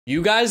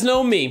You guys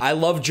know me, I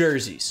love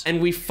jerseys.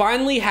 And we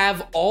finally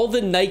have all the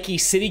Nike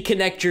City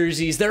Connect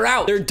jerseys. They're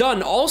out, they're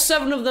done. All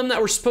 7 of them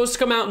that were supposed to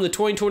come out in the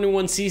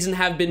 2021 season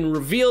have been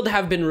revealed,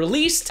 have been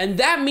released, and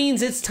that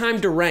means it's time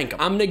to rank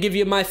them. I'm gonna give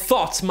you my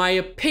thoughts, my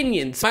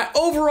opinions, my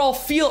overall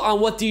feel on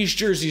what these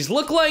jerseys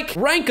look like,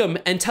 rank them,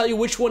 and tell you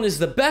which one is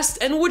the best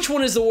and which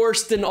one is the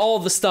worst and all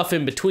the stuff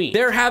in between.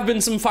 There have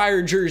been some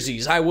fire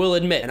jerseys, I will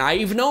admit, and I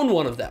even own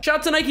one of them. Shout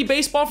out to Nike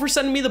Baseball for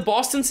sending me the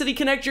Boston City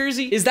Connect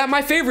jersey. Is that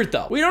my favorite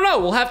though? We don't know,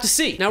 we'll have to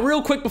see. Now,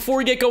 real quick before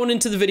we get going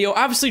into the video,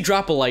 obviously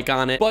drop a like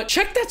on it, but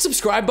check that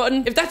subscribe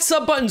button. If that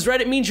sub button's red,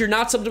 it means you're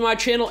not subbed to my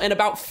channel, and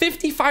about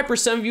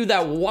 55% of you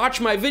that watch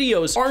my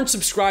videos aren't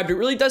subscribed. It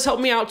really does help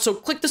me out, so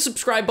click the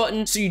subscribe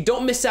button so you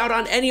don't miss out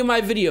on any of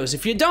my videos.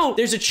 If you don't,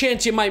 there's a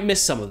chance you might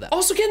miss some of them.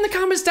 Also, get in the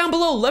comments down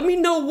below. Let me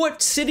know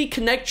what City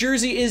Connect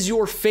jersey is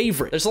your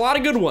favorite. There's a lot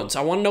of good ones.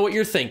 I want to know what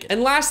you're thinking.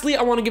 And lastly,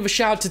 I want to give a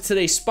shout out to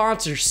today's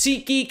sponsor,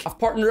 SeatGeek. I've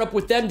partnered up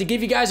with them to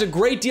give you guys a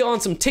great deal on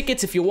some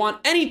tickets if you want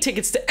any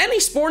tickets to any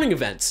sporting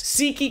events.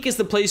 SeatGeek is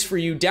the place for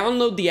you.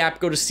 Download the app,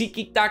 go to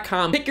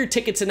SeatGeek.com, pick your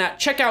tickets, and at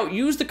checkout,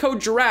 use the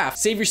code GIRAFFE.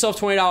 Save yourself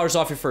 $20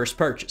 off your first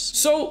purchase.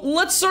 So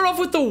let's start off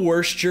with the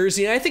worst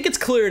jersey, and I think it's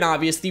clear and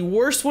obvious. The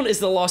worst one is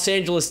the Los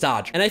Angeles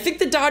Dodgers. And I think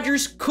the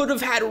Dodgers could have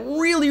had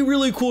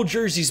really cool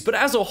jerseys, but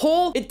as a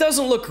whole, it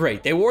doesn't look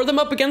great. They wore them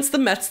up against the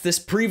Mets this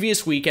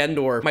previous weekend,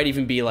 or might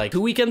even be like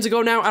 2 weekends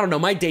ago now. I don't know,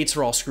 my dates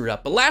are all screwed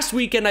up. But last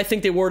weekend, I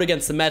think they wore it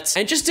against the Mets,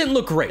 and it just didn't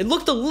look great. It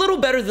looked a little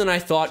better than I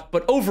thought,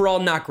 but overall,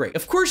 not great.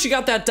 Of course, you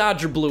got that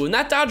Dodger blue, and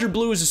that Dodger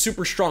blue is a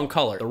super strong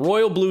color. The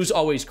royal blue is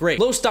always great.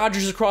 Los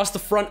Dodgers across the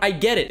front, I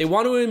get it. They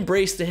want to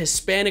embrace the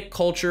Hispanic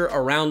culture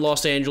around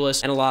Los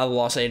Angeles and a lot of the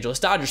Los Angeles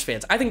Dodgers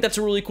fans. I think that's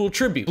a really cool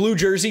tribute. Blue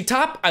jersey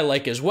top, I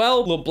like as well.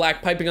 A little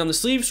black piping on the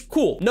sleeves,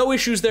 cool. No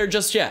issues there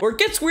just yet. Where it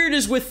gets weird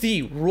is with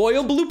the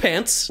royal blue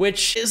pants,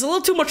 which is a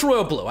little too much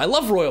royal blue. I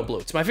love royal blue.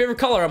 It's my favorite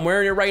color. I'm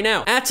wearing it right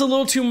now. That's a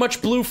little too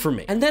much blue for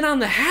me. And then on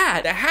the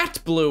hat's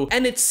blue,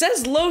 and it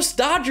says Los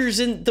Dodgers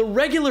in the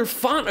regular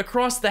font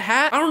across the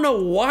hat. I don't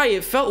know why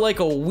it felt like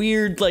a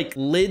weird like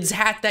lids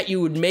hat that you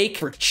would make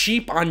for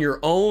cheap on your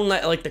own,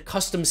 like the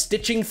custom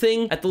stitching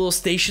thing at the little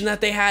station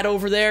that they had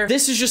over there.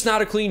 This is just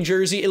not a clean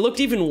jersey. It looked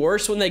even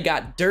worse when they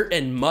got dirt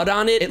and mud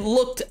on it. It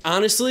looked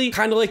honestly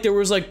kind of like there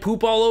was like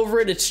poop all over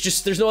it. It's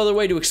just, there's no other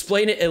way to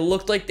explain it. It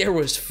looked like there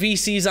was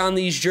feces on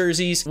these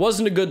jerseys.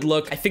 Wasn't a good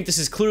look. I think this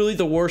is clearly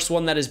the worst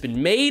one that has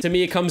been made. To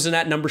me, it comes in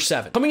at number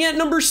 7. Coming in at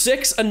number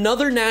 6,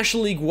 another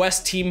National League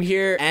West team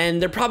here,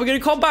 and they're probably gonna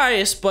call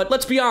bias, but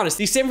let's be honest,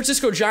 these San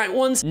Francisco Giant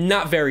ones,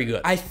 not very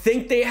good. I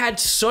think they had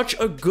such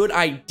a good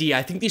idea.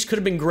 I think these could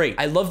have been great.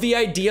 I love the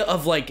idea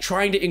of like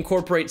trying to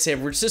incorporate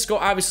San Francisco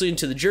obviously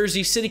into the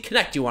jersey. City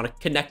Connect, you want to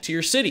connect to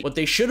your city. What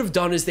they should have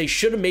done is they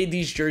should have made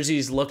these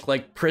jerseys look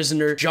like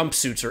prisoner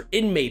jumpsuits or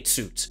inmate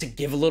suits to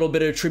give a little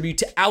bit of tribute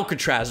to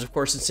Alcatraz, of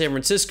course, in San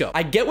Francisco.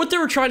 I get what they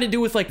were trying to do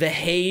with like the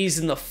haze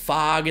and the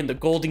fog and the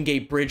Golden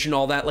Gate Bridge and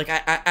all that. Like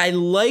I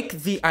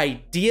like the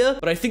idea,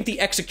 but I think the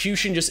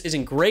execution just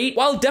isn't great.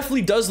 While it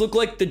definitely does look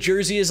like the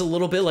jersey is a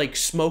little bit like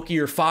smoky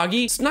or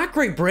foggy, it's not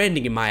great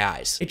branding in my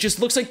eyes. It just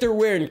looks like they're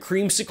wearing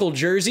creamsicle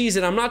jerseys,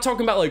 and I'm not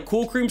talking about like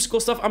cool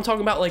creamsicle stuff. I'm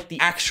talking about like the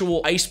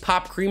actual ice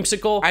pop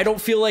creamsicle. I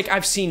don't feel like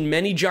I've seen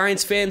many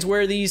Giants fans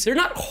wear these. They're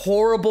not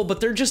horrible, but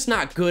they're just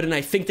not good, and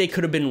I think they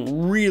could have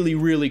been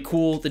really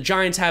cool. The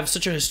Giants have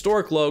such a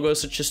historic logo,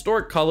 such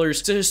historic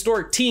colors. It's a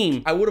historic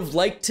team. I would have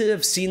liked to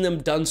have seen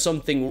them done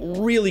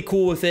something really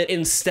cool with it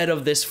instead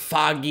of this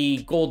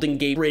foggy Golden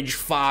Gate Bridge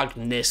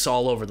fogness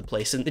all over the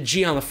place. And the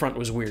G on the front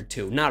was weird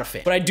too. Not a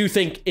fan. But I do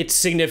think it's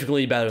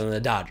significantly better than the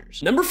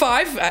Dodgers. Number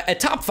 5, at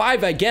top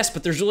 5, I guess,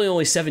 but there's really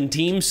only 7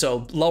 teams,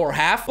 so lower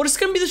half. But it's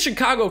gonna be the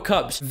Chicago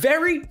Cubs.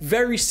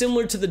 Very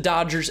similar to the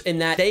Dodgers in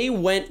that they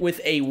went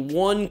with a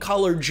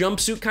one-color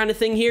jumpsuit kind of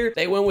thing here.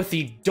 They went with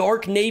the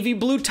dark navy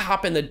blue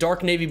top and the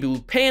dark navy blue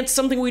pants,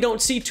 something we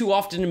don't see too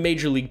often in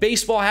Major League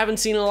Baseball. I haven't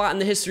seen it a lot in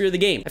the history of the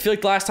game. I feel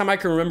like the last time I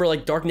can remember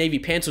like dark navy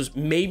pants was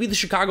maybe the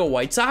Chicago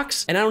White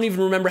Sox, and I don't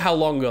even remember how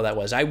long ago that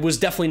was. I was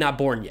definitely not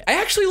born yet. I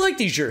actually like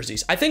these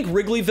jerseys. I think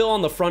Wrigleyville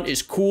on the front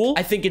is cool.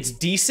 I think it's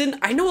decent.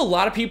 I know a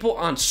lot of people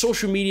on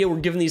social media were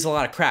giving these a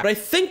lot of crap, but I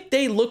think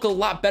they look a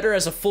lot better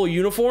as a full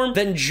uniform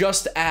than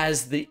just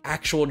as the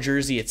actual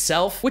jersey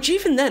itself, which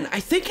even then, I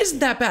think isn't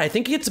that bad. I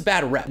think it gets a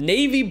bad rep.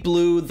 Navy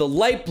blue, the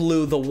light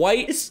blue, the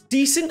white, it's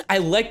decent. I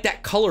like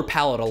that color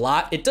palette a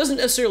lot. It doesn't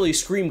necessarily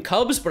scream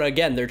Cubs, but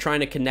again, they're trying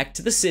to connect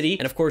to the city.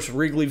 And of course,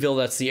 Wrigleyville,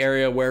 that's the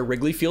area where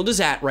Wrigley Field is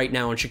at right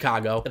now in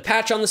Chicago. The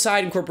patch on the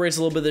side incorporates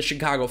a little bit of the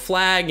Chicago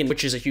flag, and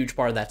which is a huge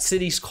part of that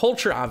city's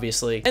culture,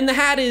 obviously. And the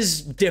hat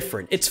is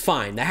different. It's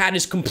fine. The hat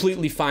is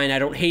completely fine. I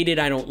don't hate it.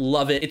 I don't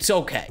love it. It's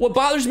okay. What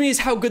bothers me is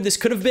how good this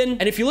could have been.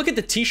 And if you look at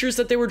the t-shirts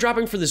that they were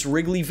dropping for this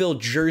Wrigleyville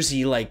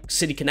jersey, like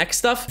City Connect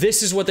stuff,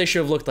 this is what they should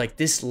have looked like.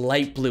 This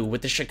light blue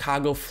with the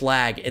Chicago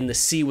flag and the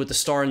C with the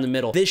star in the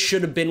middle. This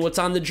should have been what's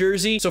on the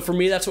jersey. So for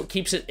me, that's what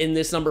keeps it in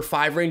this number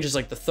 5 range, is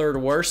like the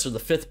 3rd worst or the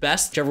 5th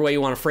best, whichever way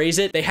you want to phrase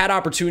it. They had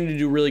opportunity to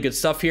do really good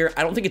stuff here.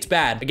 I don't think it's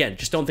bad. Again,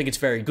 just don't think it's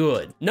very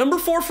good. Number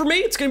 4 for me,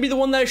 it's going to be the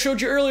one that I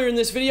showed you earlier in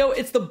this video.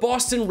 It's the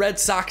Boston Red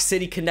Sox Sox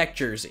City Connect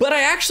jersey. But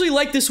I actually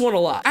like this one a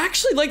lot. I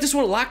actually like this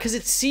one a lot because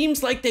it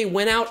seems like they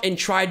went out and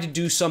tried to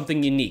do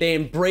something unique. They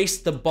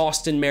embraced the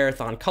Boston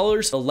Marathon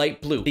colors, the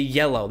light blue, the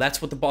yellow.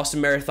 That's what the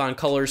Boston Marathon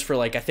colors for,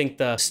 like, I think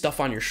the stuff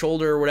on your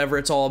shoulder or whatever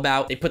it's all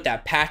about. They put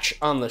that patch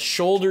on the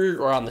shoulder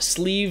or on the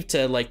sleeve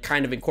to, like,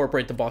 kind of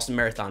incorporate the Boston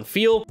Marathon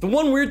feel. The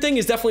one weird thing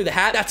is definitely the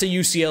hat. That's a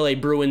UCLA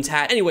Bruins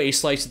hat. Anyway, you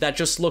slice it, that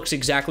just looks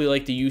exactly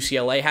like the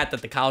UCLA hat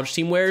that the college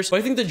team wears. But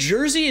I think the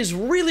jersey is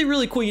really,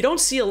 really cool. You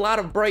don't see a lot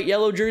of bright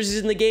yellow jerseys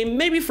in the game,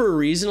 maybe for a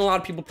reason. A lot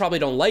of people probably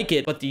don't like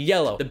it, but the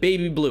yellow, the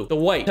baby blue, the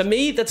white, to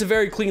me, that's a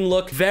very clean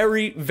look.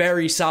 Very,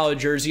 very solid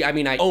jersey. I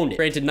mean, I own it.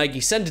 Granted, Nike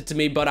sent it to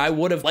me, but I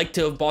would have liked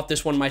to have bought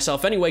this one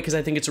myself anyway, because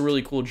I think it's a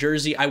really cool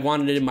jersey. I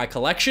wanted it in my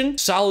collection.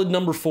 Solid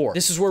number 4.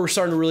 This is where we're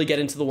starting to really get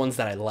into the ones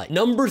that I like.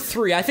 Number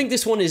 3, I think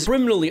this one is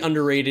criminally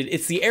underrated.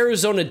 It's the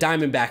Arizona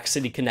Diamondbacks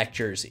City Connect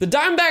jersey. The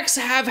Diamondbacks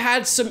have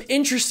had some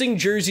interesting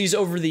jerseys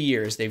over the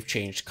years. They've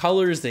changed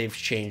colors, they've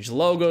changed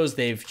logos,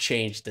 they've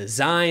changed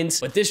designs,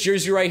 but this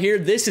jersey right here,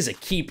 this is a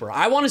keeper.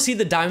 I want to see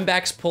the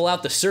Diamondbacks pull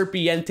out the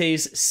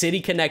Serpientes City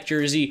Connect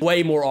jersey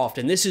way more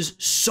often. This is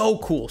so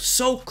cool,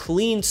 so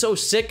clean, so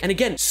sick, and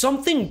again,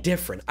 something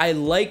different. I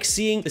like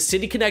seeing the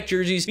City Connect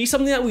jerseys be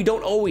something that we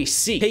don't always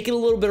see. Taking a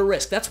little bit of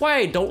risk. That's why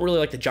I don't really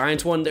like the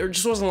Giants one. There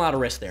just wasn't a lot of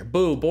risk there.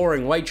 Boo,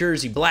 boring, white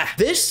jersey, blah.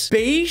 This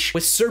beige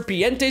with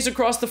Serpientes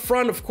across the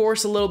front, of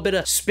course, a little bit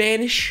of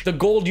Spanish. The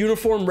gold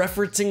uniform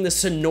referencing the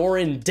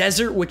Sonoran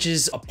Desert, which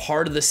is a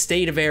part of the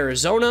state of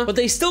Arizona, but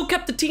they still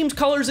kept the team's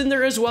colors in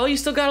there as well. You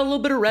still got a little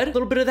bit of red, a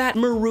little bit of that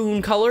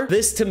maroon color.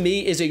 This to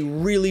me is a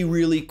really,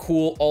 really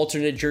cool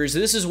alternate jersey.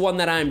 This is one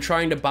that I'm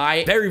trying to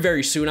buy very,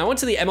 very soon. I went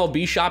to the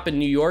MLB shop in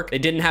New York. They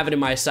didn't have it in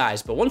my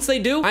size, but once they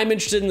do, I'm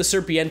interested in the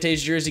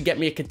Serpientes jersey. Get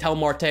me a Ketel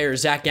Marte or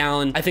Zach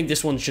Gallen. I think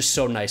this one's just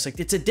so nice. Like,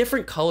 it's a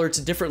different color, it's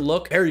a different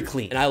look, very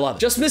clean, and I love it.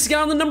 Just missing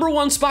out on the number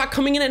 1 spot,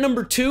 coming in at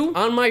number 2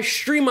 on my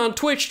stream on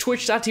Twitch,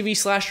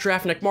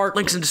 twitch.tv/GiraffeNeckMarc,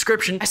 links in the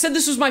description. I said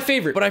this was my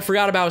favorite, but I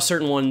forgot about a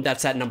certain one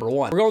that's at number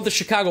 1. We're going with the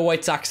Chicago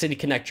White Sox City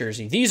Connect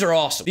jersey. These are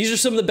awesome. These are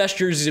some of the best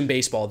jerseys in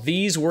baseball.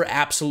 These were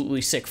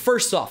absolutely sick.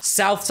 First off,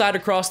 south side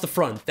across the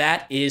front.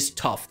 That is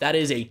tough. That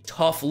is a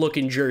tough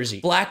looking jersey.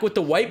 Black with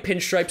the white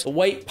pinstripes, the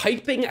white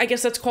piping, I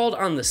guess that's called,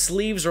 on the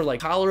sleeves or like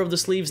collar of the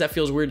sleeves. That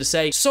feels weird to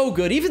say. So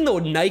good. Even though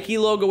Nike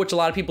logo, which a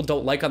lot of people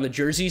don't like on the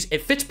jerseys,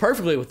 it fits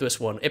perfectly with this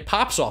one. It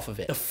pops off of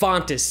it. The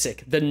font is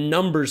sick. The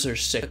numbers are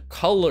sick. The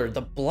color,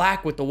 the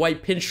black with the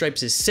white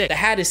pinstripes is sick. The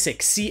hat is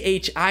sick.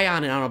 CHI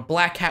on it on a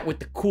black hat with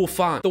the cool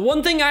font. The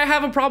one thing I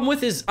have a problem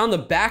with is on the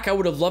back, I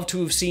would have loved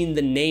to have seen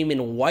the name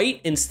in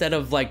white instead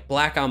of like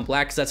black on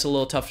black, because that's a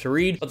little tough to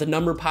read, but the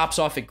number pops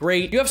off it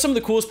great. You have some of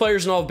the coolest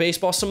players in all of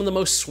baseball, some of the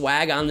most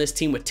swag on this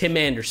team with Tim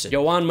Anderson,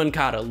 Yoan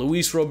Moncada,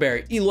 Luis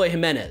Robert, Eloy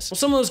Jimenez. Well,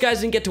 some of those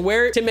guys didn't get to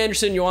wear it. Tim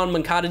Anderson, Yoan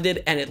Moncada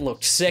did, and it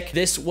looked sick.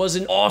 This was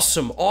an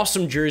awesome,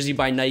 awesome jersey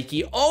by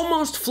Nike.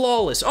 Almost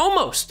flawless,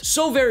 almost.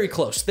 So very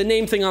close. The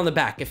name thing on the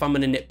back, if I'm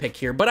gonna nitpick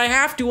here, but I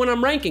have to when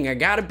I'm ranking. I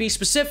gotta be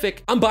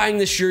specific. I'm buying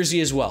this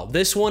jersey as well.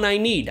 This one I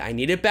need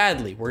it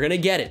badly. We're gonna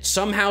get it.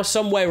 Somehow,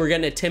 some way, we're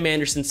getting a Tim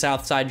Anderson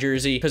Southside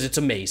jersey because it's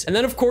amazing. And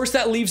then, of course,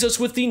 that leaves us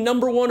with the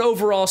number 1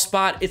 overall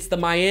spot. It's the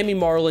Miami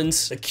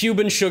Marlins, the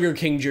Cuban Sugar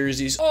King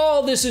jerseys.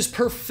 Oh, this is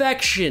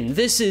perfection.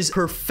 This is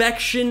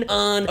perfection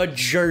on a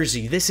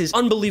jersey. This is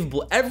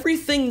unbelievable.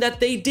 Everything that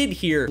they did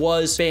here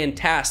was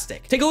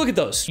fantastic. Take a look at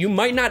those. You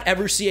might not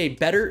ever see a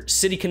better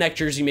City Connect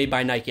jersey made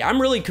by Nike.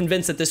 I'm really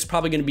convinced that this is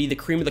probably going to be the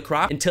cream of the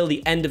crop until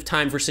the end of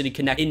time for City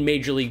Connect in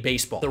Major League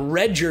Baseball. The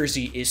red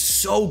jersey is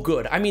so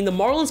good. I mean, the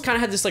Marlins kind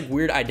of had this like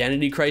weird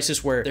identity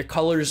crisis where their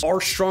colors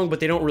are strong, but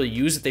they don't really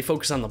use it. They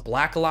focus on the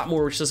black a lot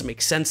more, which doesn't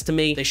make sense to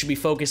me. They should be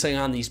focusing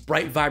on these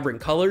bright,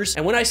 vibrant colors.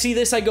 And when I see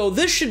this, I go,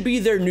 this should be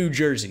their new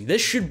jersey.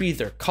 This should be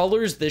their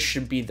colors. This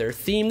should be their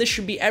theme. This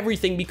should be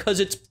everything because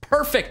it's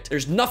perfect.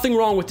 There's nothing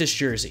wrong with this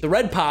jersey. The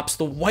red pops,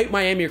 the white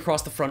Miami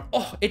across the front.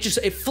 Oh, it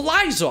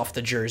flies off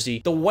the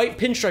jersey. The white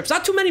pinstripes,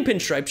 not too many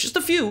pinstripes, just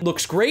a few.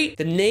 Looks great.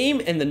 The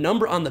name and the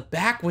number on the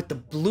back with the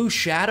blue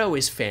shadow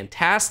is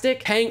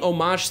fantastic. Paying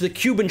homage to the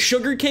Cuban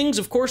Sugar Kings,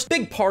 of course,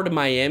 big part of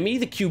Miami,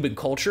 the Cuban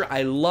culture.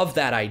 I love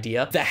that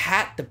idea. The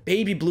hat, the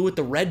baby blue with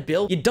the red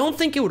bill. You don't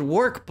think it would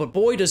work, but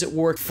boy, does it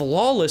work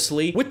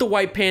flawlessly with the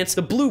white pants,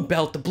 the blue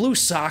belt, the blue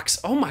socks.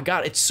 Oh my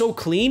God, it's so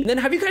clean. And then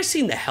have you guys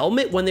seen the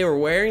helmet when they were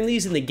wearing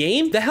these in the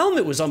game? The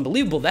helmet was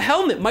unbelievable. The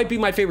helmet might be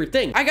my favorite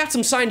thing. I got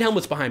some signed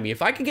helmets behind me.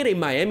 If I could get a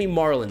Miami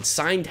Marlins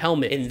signed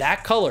helmet in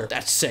that color,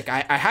 that's sick.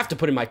 I have to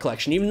put in my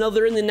collection, even though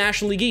they're in the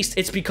National League East.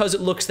 It's because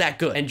it looks that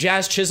good. And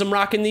Jazz Chisholm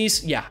rocking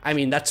these, yeah, I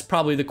mean, that's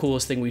probably the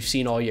coolest thing we've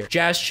seen all year.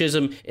 Jazz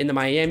Chisholm in the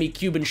Miami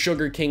Cuban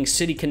Sugar King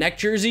City Connect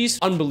jerseys,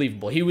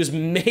 unbelievable. He was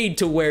made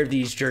to wear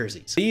these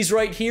jerseys. These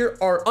right here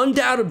are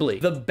undoubtedly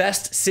the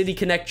best City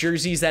Connect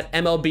jerseys that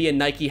MLB and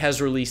Nike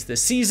has released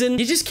this season.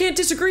 You just can't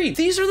disagree.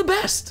 These are the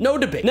best. No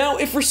debate. Now,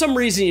 if for for some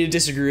reason you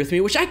disagree with me,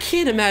 which I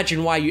can't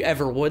imagine why you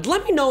ever would,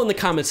 let me know in the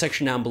comment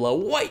section down below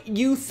what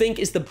you think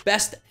is the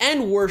best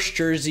and worst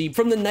jersey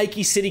from the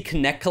Nike City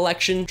Connect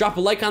collection. Drop a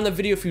like on the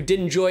video if you did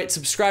enjoy it,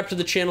 subscribe to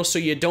the channel so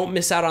you don't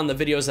miss out on the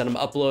videos that I'm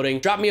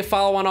uploading. Drop me a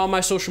follow on all my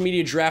social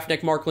media,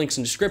 GiraffeNeckMarc, links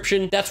in the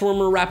description. That's where I'm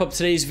gonna wrap up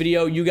today's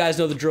video. You guys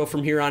know the drill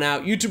from here on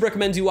out. YouTube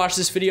recommends you watch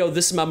this video.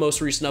 This is my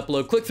most recent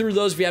upload. Click through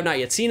those if you have not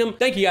yet seen them.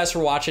 Thank you guys for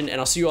watching, and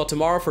I'll see you all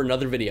tomorrow for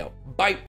another video. Bye.